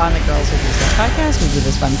 So on the Girls Who Do Stuff podcast, we do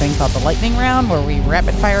this fun thing called the lightning round where we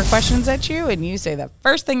rapid fire questions at you and you say the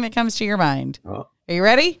first thing that comes to your mind. Oh. Are you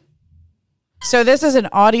ready? So this is an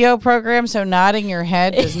audio program, so nodding your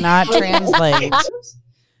head does not translate.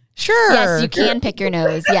 Sure. Yes, you can pick your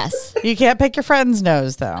nose. Yes. You can't pick your friend's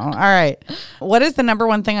nose, though. All right. What is the number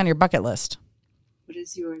one thing on your bucket list? What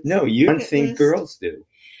is yours? No, one thing girls do.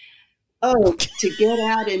 Oh, to get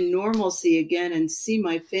out in normalcy again and see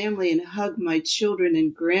my family and hug my children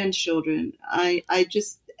and grandchildren. I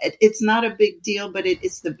just, it's not a big deal, but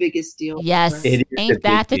it's the biggest deal. Yes. Ain't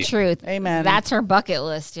that the truth? Amen. That's her bucket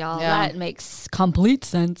list, y'all. Yeah. That makes complete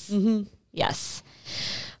sense. Mm-hmm. Yes.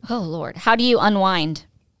 Oh, Lord. How do you unwind?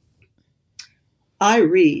 I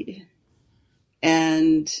read,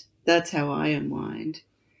 and that's how I unwind.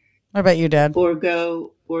 What about you, Dad? Or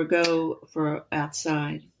go for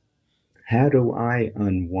outside. How do I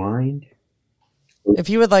unwind?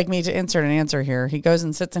 If you would like me to insert an answer here, he goes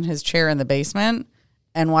and sits in his chair in the basement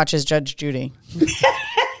and watches Judge Judy.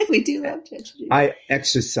 We do love Judge Judy. I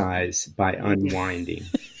exercise by unwinding.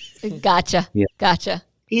 Gotcha. Yeah. Gotcha.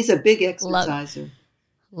 He's a big exerciser.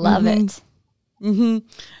 Love it. Mm-hmm.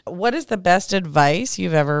 What is the best advice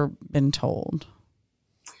you've ever been told?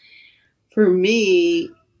 For me,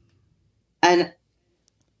 and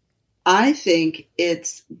I think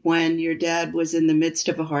it's when your dad was in the midst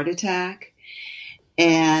of a heart attack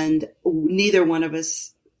and neither one of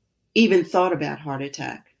us even thought about heart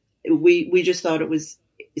attack. We just thought it was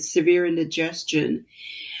severe indigestion,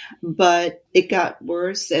 but it got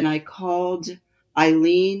worse. And I called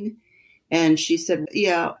Eileen and she said,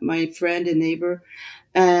 yeah, my friend and neighbor.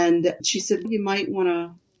 And she said, you might want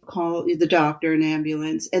to call the doctor, an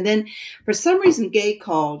ambulance. And then for some reason, Gay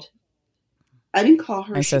called I didn't call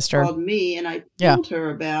her. My she sister called me, and I Yeah. told her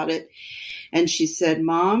about it. And she said,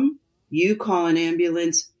 Mom, you call an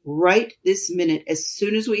ambulance right this minute. As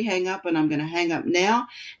soon as we hang up, and I'm going to hang up now,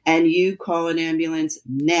 and you call an ambulance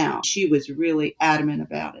now. She was really adamant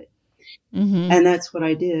about it. Mm-hmm. And that's what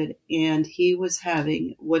I did. And he was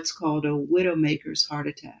having what's called a widowmaker's heart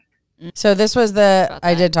attack. So this was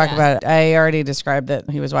I did talk yeah. about it. I already described that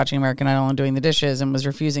he was watching American Idol and doing the dishes and was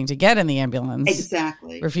refusing to get in the ambulance.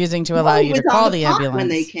 Exactly. Refusing to allow Well, you it to was call on the pot ambulance. when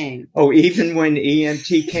they came. Oh, even when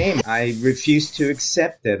EMT came, I refused to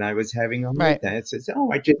accept that I was having a heart Right. attack. I said, "Oh,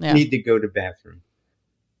 I just Yeah. need to go to the bathroom."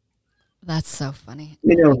 That's so funny.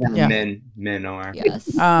 You know how Yeah. men are. Yes.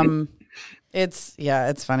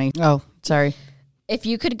 It's funny. Oh, sorry. If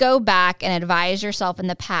you could go back and advise yourself in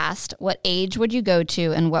the past, what age would you go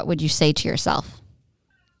to and what would you say to yourself?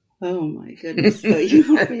 Oh my goodness. So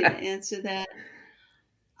you want me to answer that?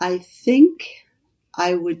 I think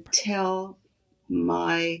I would tell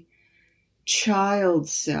my child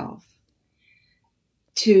self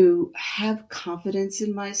to have confidence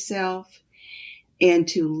in myself and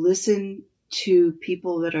to listen to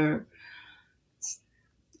people that are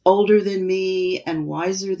older than me and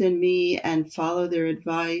wiser than me and follow their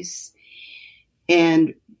advice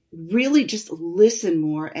and really just listen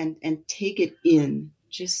more and take it in.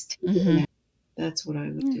 Just take it in. That's what I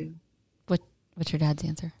would do. What's your dad's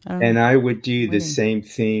answer? And I would do the Waiting. same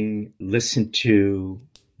thing, listen to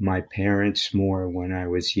my parents more when I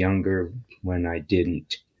was younger, when I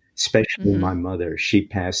didn't, especially my mother. She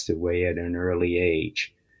passed away at an early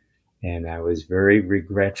age, and I was very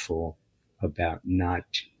regretful about not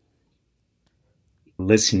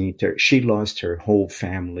listening to her. She lost her whole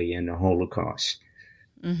family in the Holocaust.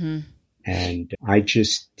 Mm-hmm. And I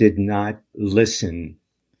just did not listen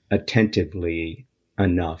attentively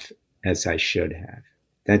enough as I should have.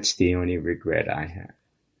 That's the only regret I have.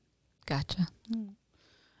 Gotcha.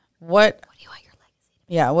 What What do you want your legacy?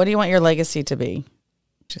 Yeah, what do you want your legacy to be?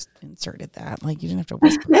 Just inserted that. Like you didn't have to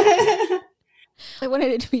whisper. I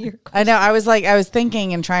wanted it to be your question. I know. I was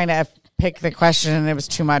thinking and trying to pick the question, and it was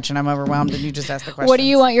too much, and I'm overwhelmed. And you just asked the question. What do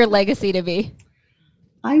you want your legacy to be?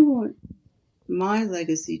 I want my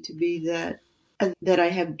legacy to be that I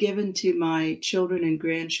have given to my children and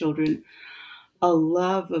grandchildren a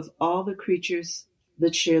love of all the creatures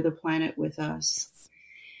that share the planet with us.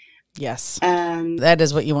 Yes, And that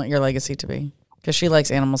is what you want your legacy to be, because she likes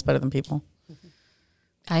animals better than people.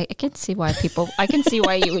 I can see why I can see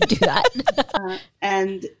why you would do that.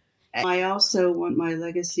 and I also want my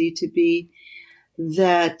legacy to be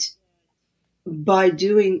that by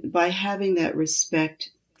having that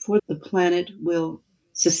respect for the planet will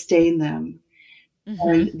sustain them,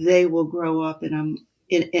 and they will grow up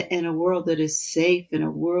in a world that is safe, in a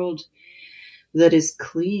world that is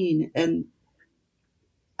clean, and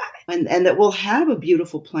that will have a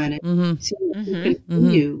beautiful planet to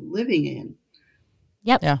continue living in.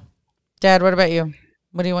 Yep. Yeah, Dad, what about you?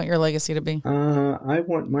 What do you want your legacy to be? I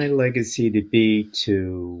want my legacy to be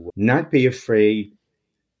to not be afraid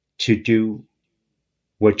to do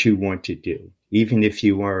what you want to do, even if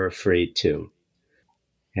you are afraid to.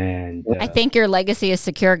 And I think your legacy is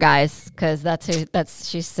secure, guys, because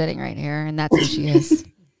she's sitting right here, and that's who she is.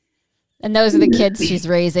 And those are the kids she's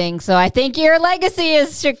raising. So I think your legacy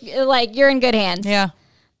is like you're in good hands. Yeah,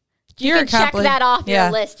 You can check that off Yeah.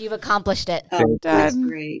 your list. You've accomplished it. Oh, that's Dad.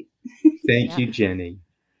 great. thank you, Jenny.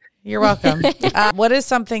 You're welcome. What is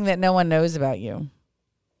something that no one knows about you?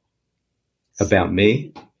 About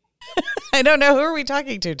me? I don't know. Who are we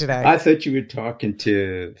talking to today? I thought you were talking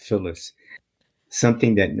to Phyllis.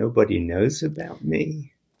 Something that nobody knows about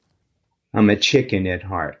me? I'm a chicken at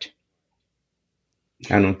heart.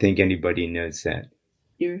 I don't think anybody knows that.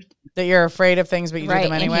 That you're afraid of things, but you do them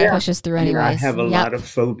And anyway. he pushes through anyways. I have a lot of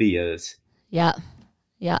phobias. Yeah.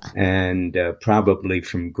 Yeah. And probably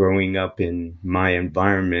from growing up in my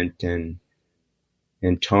environment and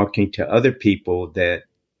talking to other people that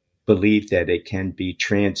believe that it can be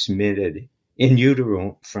transmitted in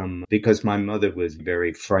utero because my mother was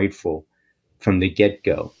very frightful from the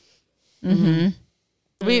get-go.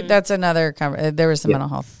 Mm-hmm. That's another there was some mental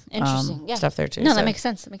health Interesting. Yeah. stuff there too. No, so- that makes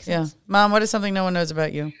sense. That makes Yeah. sense. Mom, what is something no one knows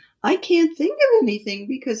about you? I can't think of anything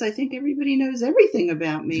because I think everybody knows everything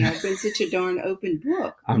about me. I've been such a darn open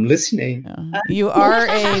book. I'm listening. You are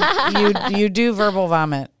you do verbal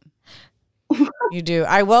vomit. You do.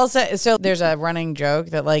 I will say, so there's a running joke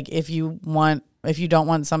that like, if you don't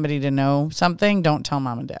want somebody to know something, don't tell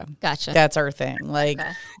mom and dad. Gotcha. That's our thing. Like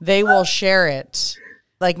Okay. they will share it.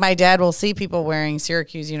 Like my dad will see people wearing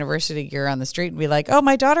Syracuse University gear on the street and be like, "Oh,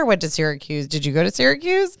 my daughter went to Syracuse. Did you go to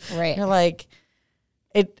Syracuse?" Right. You're like,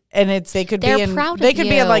 they could They're be in proud of they could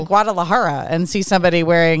be in you. like Guadalajara and see somebody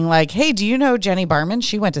wearing like, hey, do you know Jenny Barman?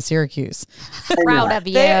 She went to Syracuse. Proud of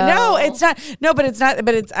you. No, it's not. No, but it's not.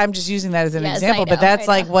 But it's. I'm just using that as an Yes, example. I But know, that's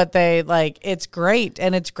I like know. what they like. It's great,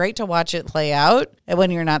 and it's great to watch it play out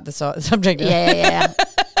when you're not the subject. Yeah.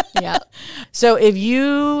 Yeah. So if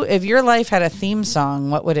your life had a theme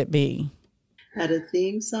song, what would it be? Had a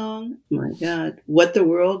theme song. Oh my God. What the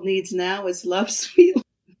world needs now is love, sweet.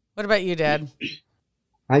 What about you, Dad?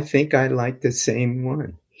 I think I like the same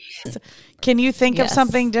one. Can you think of Yes.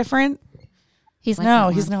 something different? He's like, No,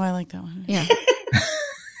 that he's one. no. I like that one. Yeah.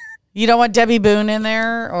 You don't want Debbie Boone in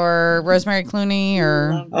there or Rosemary Clooney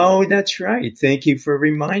or Oh, that's right. Thank you for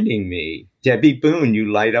reminding me. Debbie Boone, you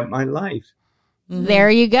light up my life. There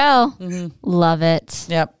you go. Mhm. Love it.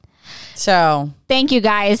 Yep. So Thank you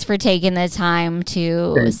guys for taking the time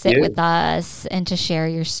to Thank sit you. with us and to share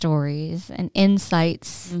your stories and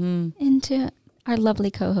insights into our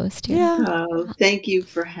lovely co-host here. yeah. Oh, thank you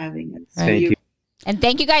for having us. Thank you. And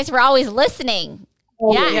thank you guys for always listening.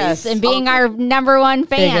 Yes. yes. And being our number one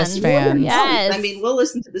fans. Biggest fans. Yes. I mean, we'll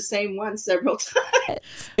listen to the same one several times.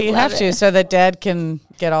 You Love have to so that Dad can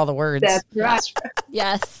get all the words. That's right.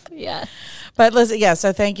 Yes. Yes. But listen, yeah.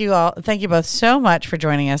 So thank you all. Thank you both so much for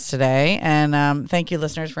joining us today, and thank you,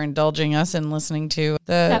 listeners, for indulging us and listening to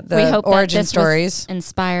Yep, we the hope that origin this was stories.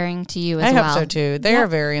 inspiring to you as I well. hope so too. They are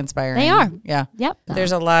very inspiring. They are. Yeah. Yep.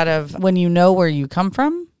 There's a lot of when you know where you come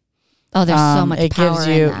from. there's so much it power gives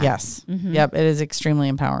you in that. yes. Mhm. Yep. It is extremely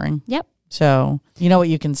empowering. Yep. So you know what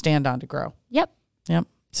you can stand on to grow. Yep. Yep.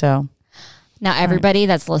 So Now, everybody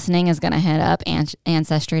that's listening is going to head up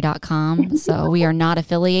Ancestry.com. So we are not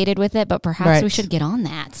affiliated with it, but perhaps we Right. should get on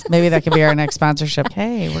that. maybe that could be our next sponsorship.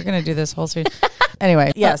 Hey, we're going to do this whole series.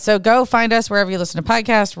 Anyway, yeah. So go find us wherever you listen to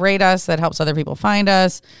podcasts. Rate us. That helps other people find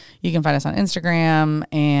us. You can find us on Instagram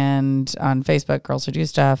and on Facebook, Girls Who Do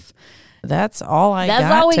Stuff. That's all I got.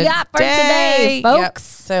 That's all we got for today, Yep. folks.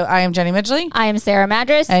 So I am Jenny Midgley. I am Sarah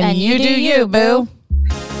Madras. And you do you, boo.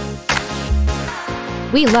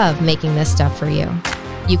 We love making this stuff for you.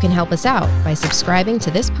 You can help us out by subscribing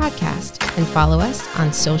to this podcast and follow us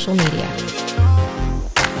on social media.